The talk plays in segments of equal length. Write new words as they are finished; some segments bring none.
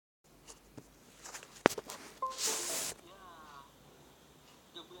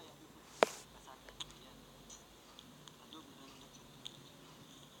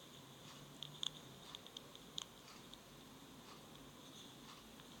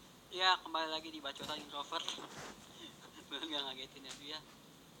Ya, kembali lagi di Bacotan Introvert. Belum gak ngagetin ya dia.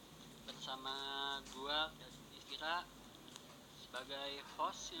 Bersama gua Istira sebagai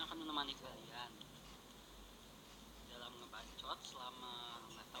host yang akan menemani kalian dalam ngebacot selama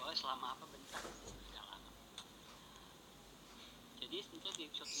nggak tahu selama apa bentar jalan. Jadi sebenarnya di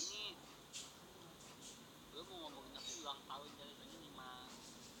episode ini gua mau ngomongin apa ulang tahun dari tadi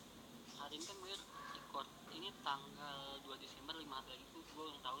 5 hari ini kan gue record ini tanggal 2 Desember 5 hari lagi tuh gue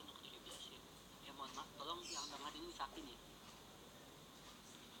ulang tahun ke 17 ya. Ya mohon maaf, tolong yang dengar ini ucapin ya.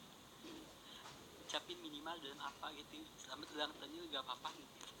 Ucapin minimal dan apa gitu. Selamat ulang tahun juga gak apa-apa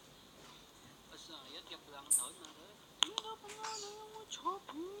gitu. Pas lihat tiap ulang tahun ada nggak pernah ada yang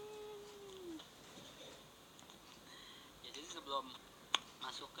ngucapin. Ya jadi sebelum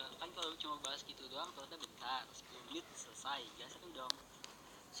masuk ke kan kalau cuma bahas gitu doang ternyata bentar 10 menit selesai biasa kan dong.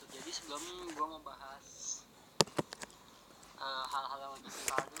 Jadi sebelum gue mau bahas hal-hal yang lebih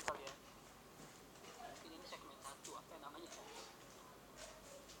viral dulu kali ya. Mungkin ini segmen 1 apa yang namanya?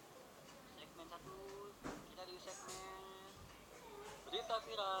 Segmen 1 kita di segmen berita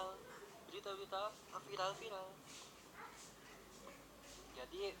viral. Berita-berita viral.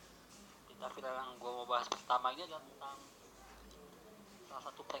 Jadi berita viral yang gue mau bahas pertama ini adalah tentang salah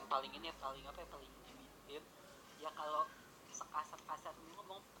satu prank paling ini paling apa ya paling primitif ya kalau sekasar ini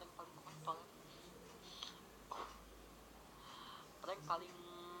ngomong prank paling kontol, prank paling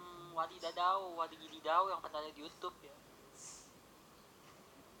wadididau yang pernah ada di YouTube ya.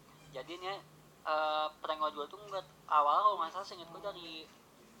 Jadi ini prank ojol tuh nggak awal kalau nggak salah seingat gue dari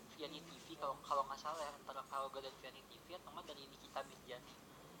Viani TV kalau nggak salah ya, antara kalau gue dari Viani TV atau nggak dari Nikita Mirjani.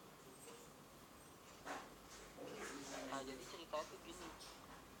 Jadi ceritanya tuh gini,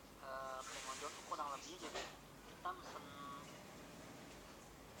 prank ojol tuh kurang lebih jadi kita mesen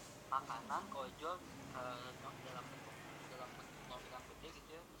makanan ke ojol dalam bentuk nominal gede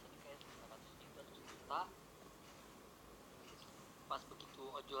gitu ya, misalnya kayak 900 ribu atau 1 juta. Pas begitu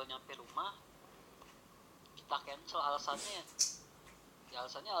ojol nyampe rumah kita cancel alasannya ya,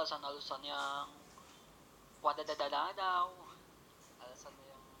 alasan yang wadadadadadau, alasan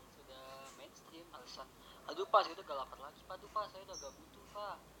yang sudah mainstream, alasan aduh pak saya udah gak lapar lagi pak, aduh pak saya udah gak butuh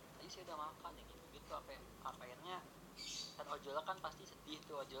pak, tadi saya udah makan ya gitu gitu. Apa akhirnya kan ojol kan pasti sedih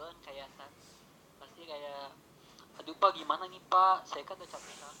tuh, ojol kan kayak pasti kayak aduh pak gimana nih pak saya kan udah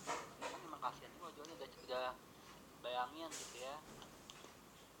capek kan emang kasihan nih ojolnya udah bayangin gitu ya.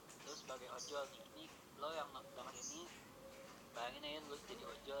 Terus sebagai ojol nih lo yang dengar ini bayangin aja lu jadi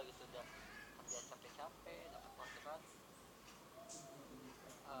ojol gitu, udah kerja capek-capek dapat orderan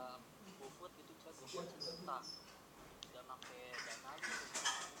GoFood gitu, bisa GoFood 1 juta udah pakai dana lu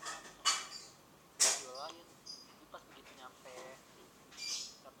ojol lain. Ini pas begitu nyampe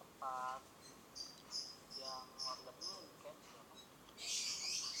ke tempat yang ordernya di cancel kan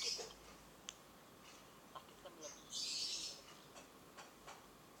sakit kan lebih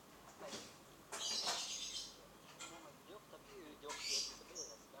apa ya, mau ngejok tapi jok dia gitu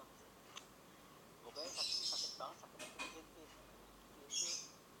ya sedang pokoknya sakit banget, sakit itu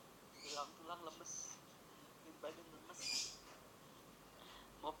tulang lemes, badan lemes,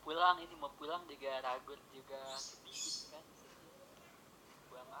 mau pulang juga ragut juga sedikit kan,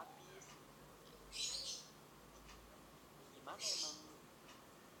 buang habis. Gimana emang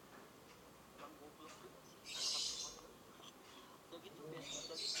goblok juga sih udah gitu biasa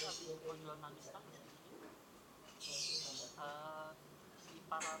udah gitu habis ojol nangis gitu. Si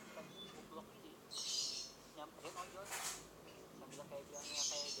para fans goblok ini nyamperin ojol sambil kayak bilangnya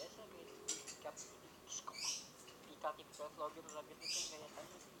kayak biasa kayak tipikal vlogger itu kayak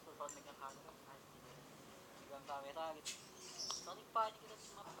tadi sih sosok megang kamera megang kamera gitu. Sorry pak, ini kita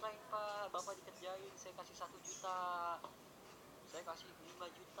cuma prank pak, bapak dikerjain, saya kasih 1 juta, saya kasih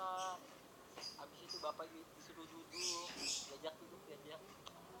 5 juta. Habis itu bapak disuruh duduk, diajak disuruh cerita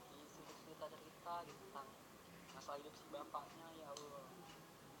gitu tentang masalah hidup si bapaknya, ya Allah.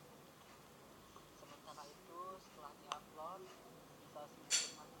 Sementara itu setelah diupload bisa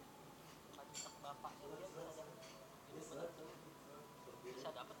sih 5 juta ke bapaknya, dia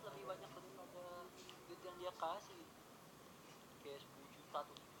bisa dapat lebih banyak daripada duit yang dia kasih, kayak 10 juta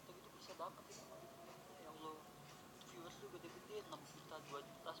atau 7 juta gitu bisa dapat gitu. Ya Allah, viewers tuh gede-gede 6 juta 2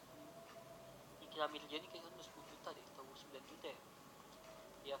 juta 10. Kira Mirjani kayaknya udah 10 juta deh atau 9 juta ya,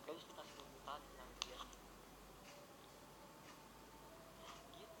 ya kayaknya sekitar 10 juta Kira Mirjani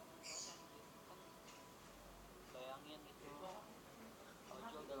gitu. Kan bayangin gitu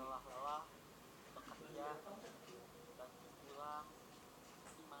ojol udah lelah-lelah bekerja dan pulang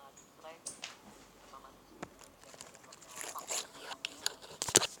ini malah di prank sama si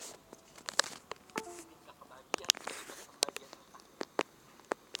gak kebagian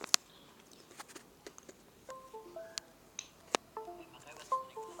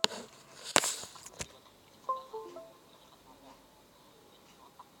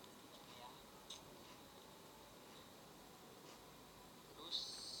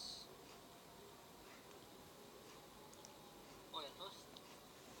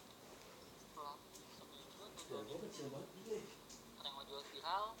Prank ojol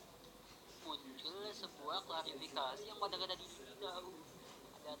viral, muncul sebuah klarifikasi yang kadang-kadang tahu.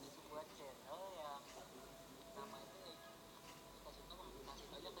 Ada tuh sebuah channel yang namanya kasih tau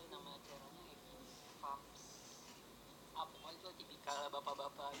aja kali nama channelnya Farms. Pokoknya itu tipikal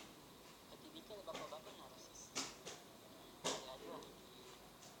bapak-bapak narsis. Ya ada lah di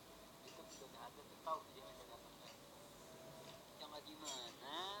YouTube juga ada tuh, tahu dia ada apa enggak. Yang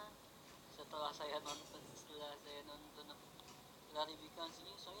gimana? Setelah saya nonton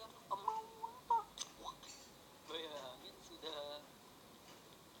klarifikasinya, saya mau apa? Bayangin sudah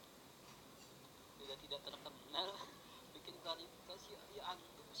tidak terkenal bikin klarifikasi, ya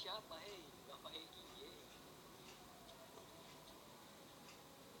antum siapa bapak Egi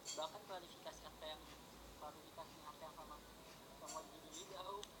bahkan klarifikasi apa yang sama yang wajib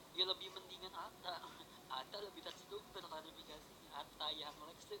dihidau, ya lebih mendingan Atta lebih terstruktur klarifikasinya. Atta yang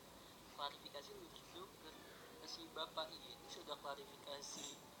Lex klarifikasi lebih terstruktur. Si bapak ini sudah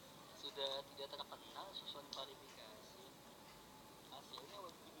klarifikasi, sudah tidak terkenal, susun klarifikasi, hasilnya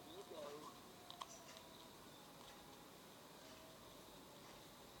wajib dihidau.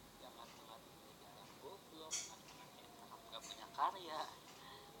 Yang ngatain yang goblok, nggak punya karya,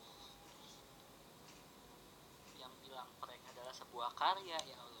 yang bilang prank adalah sebuah karya.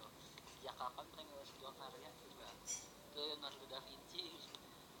 Ya Allah, sejak kapan prank adalah sebuah karya? Coba Leonardo da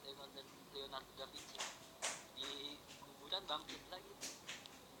Vinci di kuburan bangkit lagi,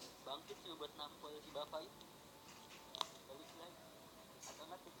 cuma buat nampol si bapak itu, balik lagi, atau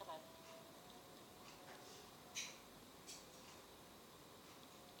nggak tukeran.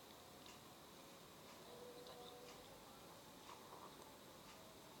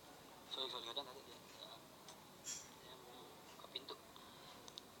 Sorry kadang tadi dia yang ke pintu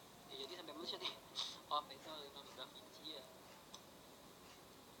ya, jadi sampai manusia nih. Apa itu Leonardo da Vinci ya,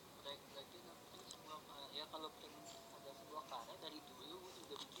 lagi sebuah ya, kalau ada sebuah karya dari dulu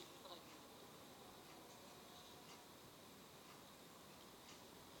juga bikin prank.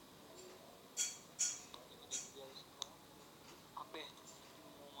 Apa ya?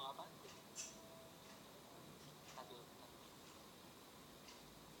 Mau apa? Aduh.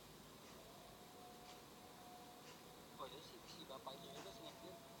 Oh ya, si bapak itu juga sih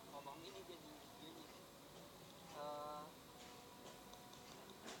dia ngomong ini, dia di videonya.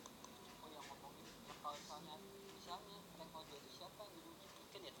 Yang ngomongin yang kalau misalnya prank ojol itu siapa yang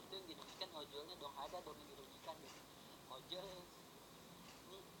dirugikan ya? Tentu yang dirugikan ojolnya dong, ada dong yang dirugikan dong. Ojol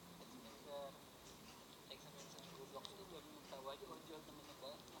ini expenser goblok itu belum tahu aja ojol temennya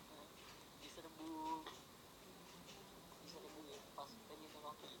banyak, diserbu ya pas pengen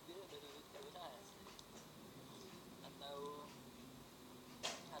tolong ide dari keras. Atau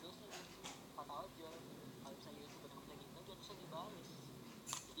harusnya kata ojol, kalau misalnya itu benar-benar kita harusnya dibales.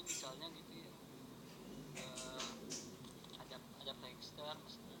 Jadi misalnya gitu ya, ada prankster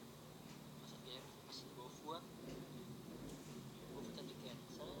pesen GoFood tadi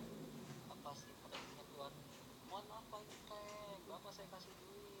cancel, apa sih pranknya keluar, mohon maaf pak ini prank, bapak saya kasih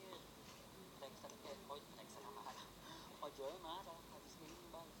duit. Prankster ojol marah, habis ini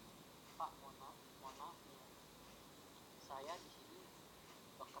balik, pak mohon maaf ya, saya di sini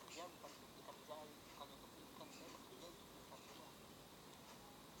bekerja bukan untuk dikerjain, bukan untuk income, saya bekerja untuk income uang.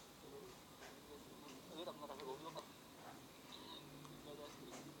 Lu udah ngerasa goblok kan? Gak ada sih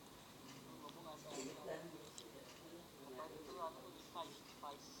ngomong apa itu aku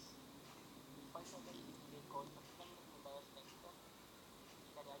device ada di counter kan untuk membalas tekstur,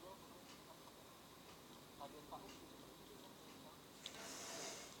 jika ada kalian tahu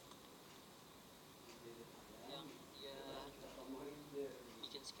yang dia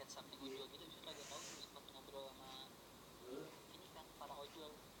bikin sketsa ojol gitu, bisa kalian tahu sempat ngobrol sama ini kan para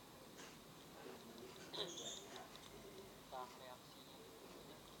ojol tentang reaksinya gitu.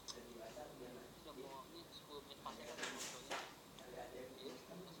 Udah mau ini 10 menit pas ya kan ngobrolnya. Dia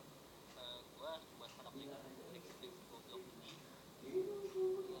gua buat para break goblok ini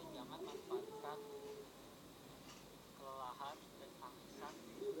ya, jangan manfaatkan kelelahan dan tangisan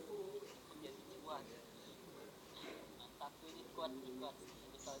menjadi cuan. Mantap tuh, ini kuat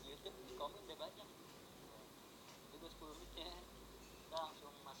kalau di YouTube di komen udah banyak. Itu udah 10 menit ya, kita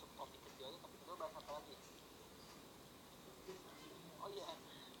langsung masuk topik kedua. Topik kedua bahas apa lagi ya? Oh iya,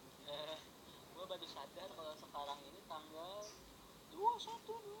 gue baru sadar kalau sekarang ini tanggal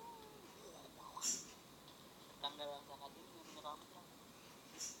 21 tanggal yang sangat ini menyeramkan.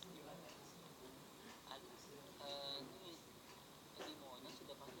 Ini di Monas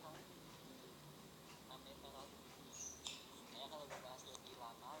sudah pasti ramai lagi. Ya kalau bahas lebih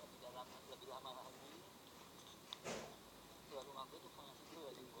lama lagi 2021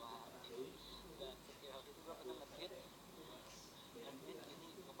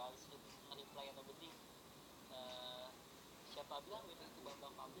 bilang gitu itu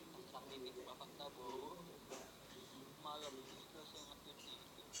bambang pabrik pasang BB itu bapak tabo malam itu saya ngetweet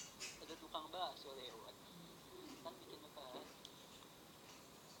itu ada tukang bakso lewat kan bikin apa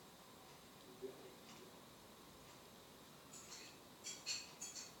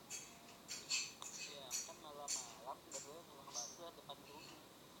ya kan malam-malam tiba-tiba tukang bakso depan rumah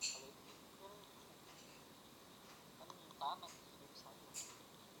kalau itu kan tamat hidup saya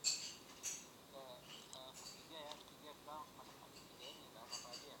ketiga ya ketiga kita masuk lagi ketiga ini bahas apa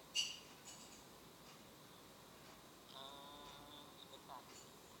aja ya sebentar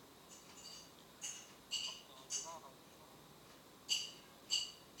waktunya juga apa ini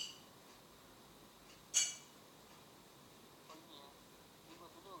oh ini ya ini gue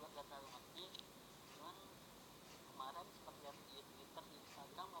dulu gak terlalu ngerti cuman kemarin sempat lihat di Twitter di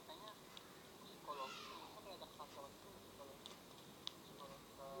Instagram katanya psikologi masa kayak ada kesatuan itu psikologi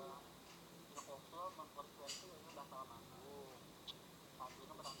interkonsol non-frekuensi itu bakal manggung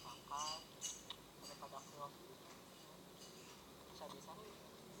saldonya berantakan sampai pada cross gitu bisa-bisa nih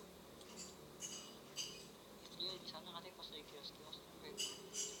iya di sana katanya pas lagi kios-kios sampai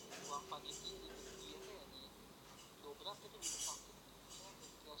uang panitia di apa ya di dobrak gitu di sakit ya di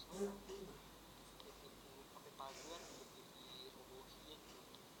kiosnya ditutup sampai pagar dirobohin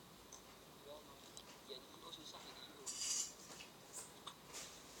ya emang jadi oh susah jadi itu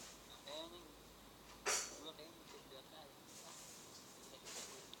makanya nih gue kayak mikir data ya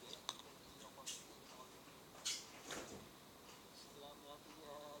setelah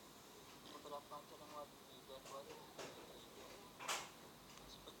melihat beberapa acara di Bacotan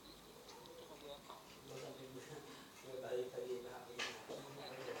seperti itu kita biarkan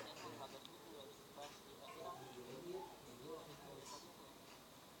emang agak dulu lagi pas kita bilang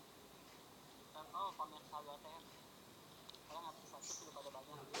kan oh pamer saldo ATM sekarang artis satu sudah pada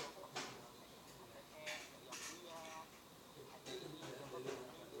banyak tuh pamer ATM yang kuliah ada ini apa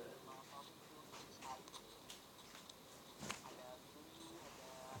namanya dia maaf maaf itu bisnis IT ada dulu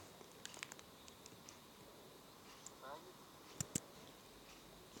ada siapa lagi si ini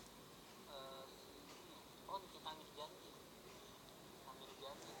ya oh Nikita Mirjani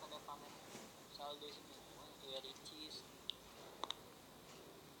pada pamer saldo semua ya Ricis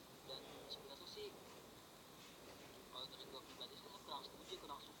dan sebenarnya sih kalau dari gue pribadi sih kurang setuju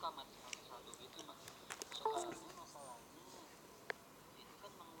kurang suka sama saldo gitu mah soalnya masalahnya itu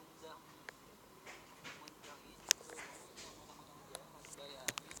kan mengundang ini tuh mengundang orang-orang jahat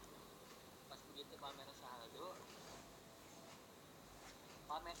bayangin pas begitu pamer saldo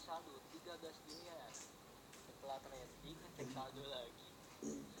 13 miliar setelah trending ngecek saldo lagi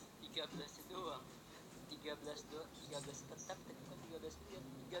 13 doang 13 tetap tapi bukan 13 miliar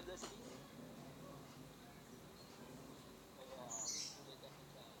 13 miliar kayak udah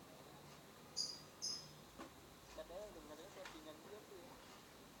capek katanya sebenarnya settingan juga tuh ya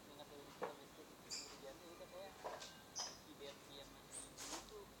dengan dari film itu kerjanya itu katanya si Bertie yang masih dulu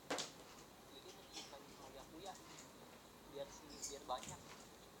tuh itu menunjukkan kuya biar banyak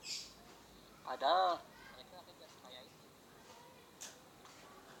padahal mereka kan gak sekaya itu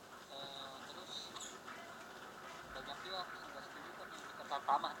terus banyak juga yang gak setuju kan yang di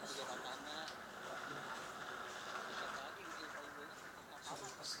pertama tuh di pertama siapa lagi gitu yang paling banyak di pertama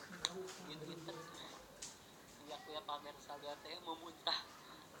di Twitter kuya pamer saldo ATM mau muntah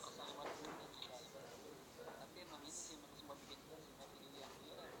pasang nomor kuning tapi emang ini sih emang semua bikin semua video yang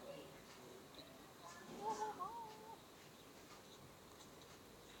viral bikin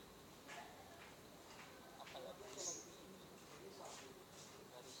apalagi ada lagi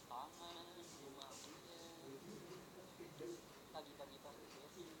garis tangan rumah punya pagi-pagi pas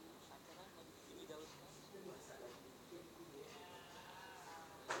sesi acara lagi tinggi daun sekali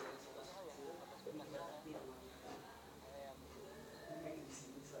sebenarnya ya atas pendakiran ya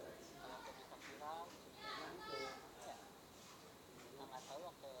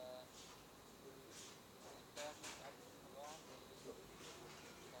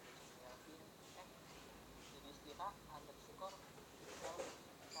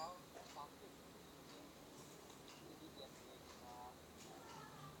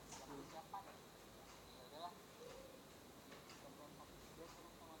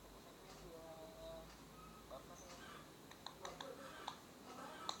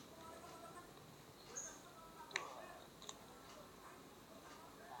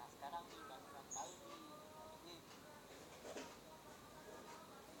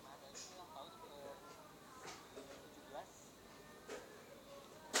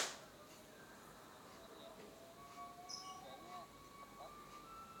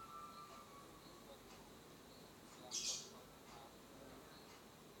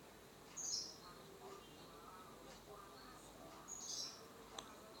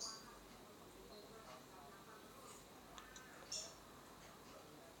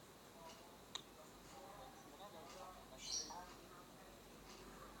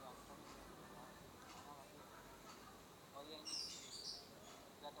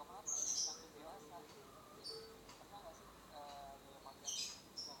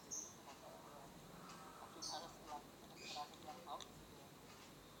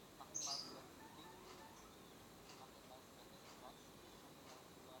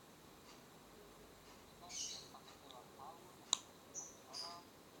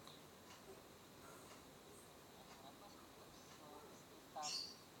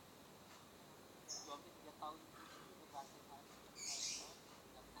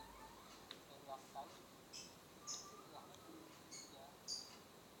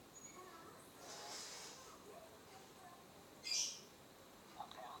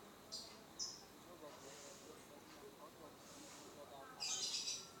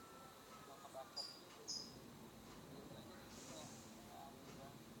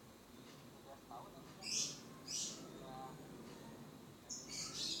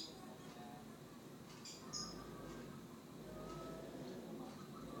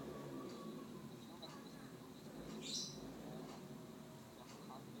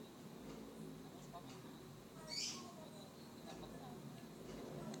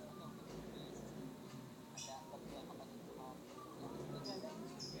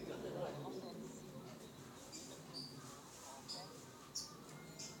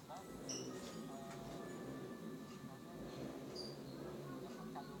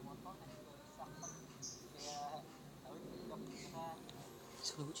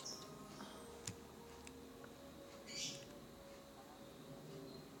lucu.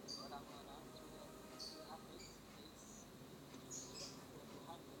 orang-orang sudah habis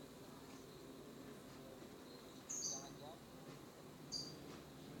berlebihan jangan-jangan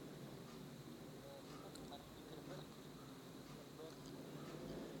bukan introvert belajar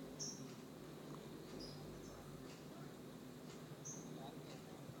mencari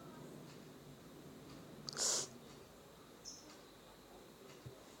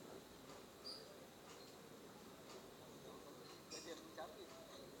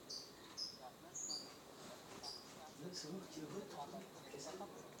karena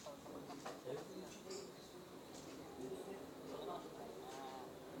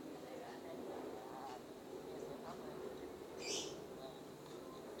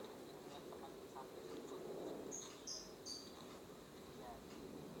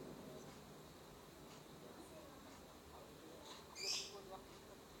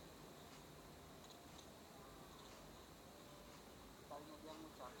kalinya dia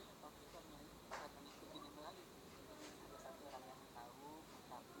ngucapin tapi karena ngikutin yang lagi ada satu orang yang tahu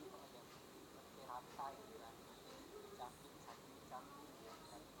tapi kalau dia seperti rata gitu kan ngucapin satu ngucapin ya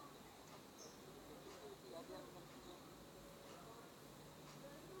itu dia dia ngertinya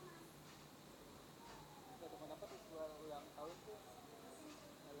gak teman-teman istilah ulang tahun tuh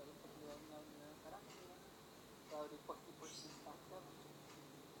kalau untuk milenial sekarang kalau di post Instagram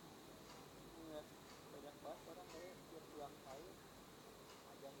ngeliat banyak banget orang kayak tiap ulang tahun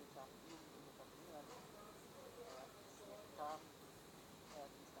ada ngucapin kan kayak snapcam kayak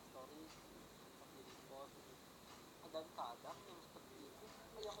instastory atau di post gitu dan kadang yang seperti itu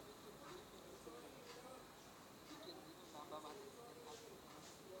kayak bikin ini nambah mati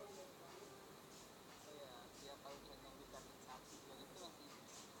kayak dia kalau misalnya yang ngucapin satu dua itu masih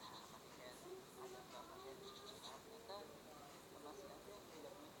masih kayak ada berapa ya ternyata masih ada yang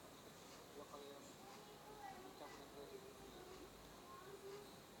tidak ya kalau yang ucapnya ke penting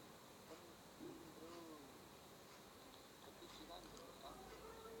bro kepikiran kan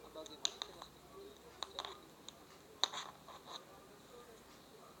bagaimana cara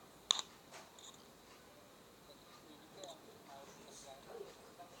jadi ini juga yang harus terjaga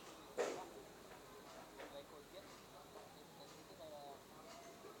kita mulai kuliah itu kayak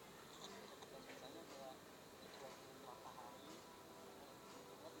misalnya kayak suatu matahari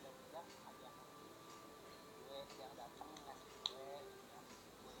kita tidak ada gue yang datang ngasih gue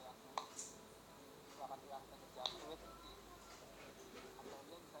yang selamat ulang tahun jam gue atau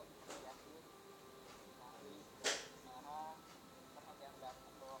dia bisa diperlihatin nangis marah kan ada yang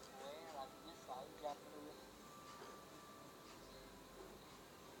datang bawa kue lagunya selalu jam terus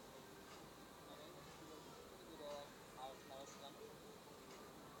itu udah males banget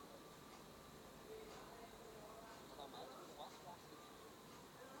bukan males udah was-was gitu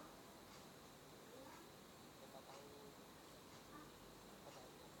kita tahu kita tahu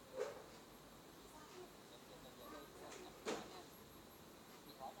dan jaga-jaga itu banyak pilihannya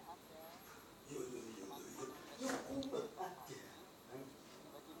pilihannya ada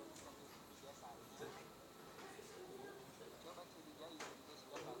tiba-tiba seperti biasanya coba curigai itu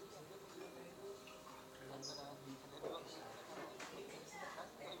sudah pasti ada antara ada dua kemungkinan kan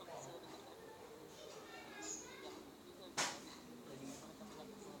kalau kesel dengan yang itu mereka bilang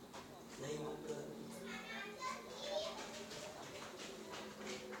kesel dengannya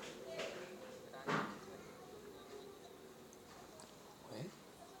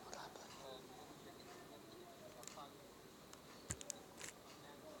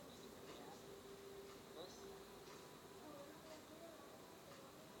terus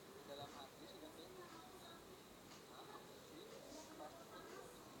dalam hati sudah beda apa sih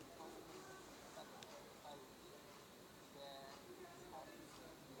pasti kali ini udah hari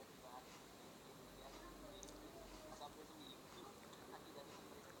udah 2 hari kemudian sampai seminggu akibat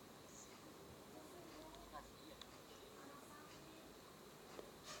terus kasihan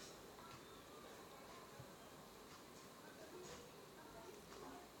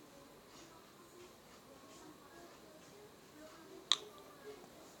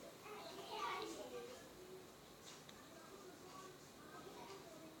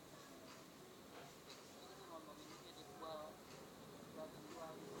ngomongin ini ritual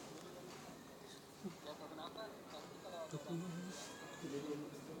gak tau kenapa nanti kalau ada orang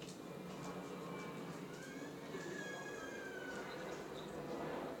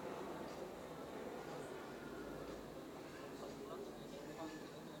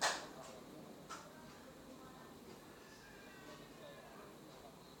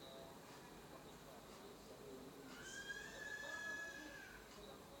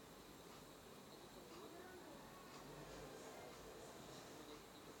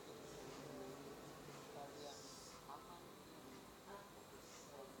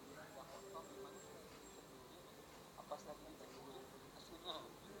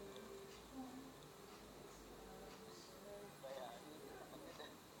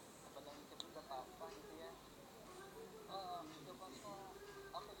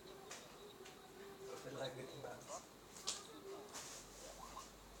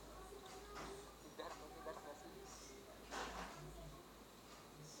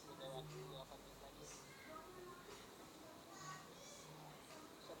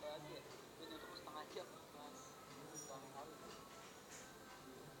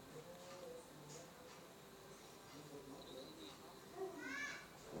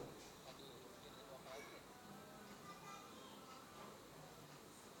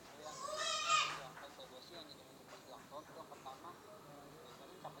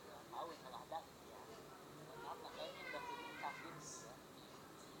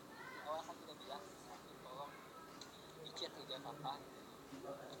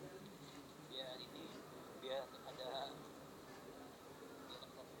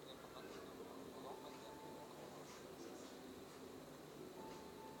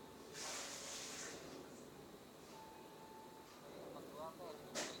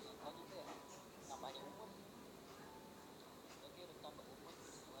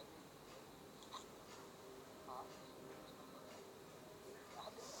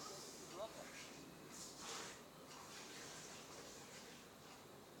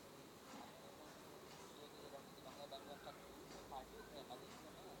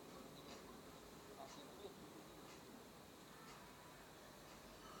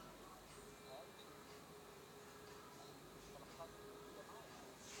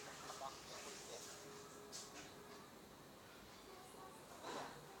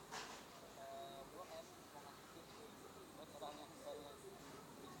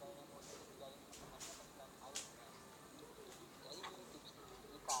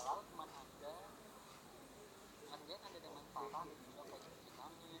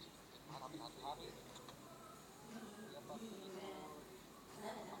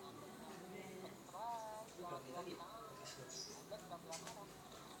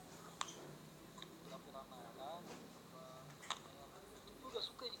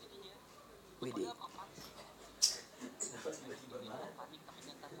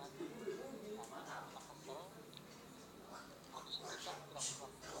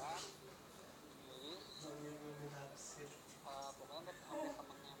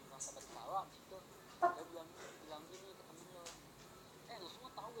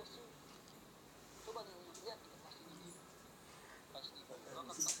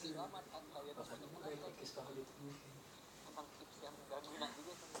tentang tips yang gak guna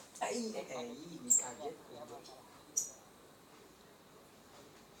juga tuh. Bisa